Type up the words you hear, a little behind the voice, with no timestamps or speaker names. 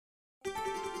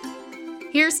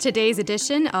Here's today's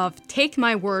edition of Take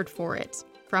My Word for It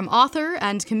from author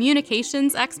and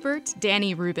communications expert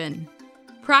Danny Rubin.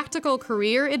 Practical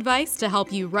career advice to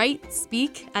help you write,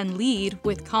 speak, and lead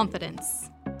with confidence.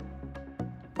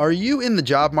 Are you in the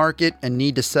job market and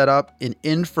need to set up an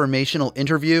informational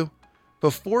interview?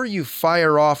 Before you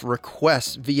fire off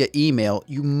requests via email,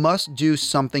 you must do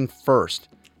something first.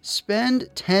 Spend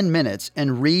 10 minutes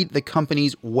and read the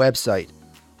company's website.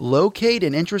 Locate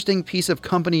an interesting piece of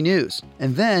company news,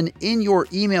 and then in your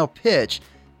email pitch,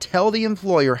 tell the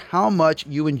employer how much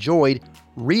you enjoyed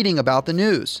reading about the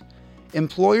news.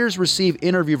 Employers receive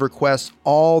interview requests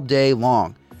all day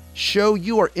long. Show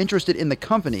you are interested in the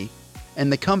company,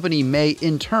 and the company may,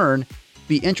 in turn,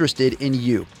 be interested in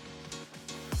you.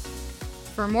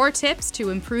 For more tips to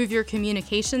improve your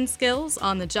communication skills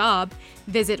on the job,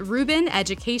 visit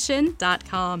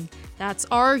rubineducation.com. That's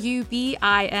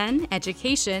RUBIN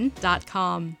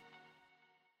education.com.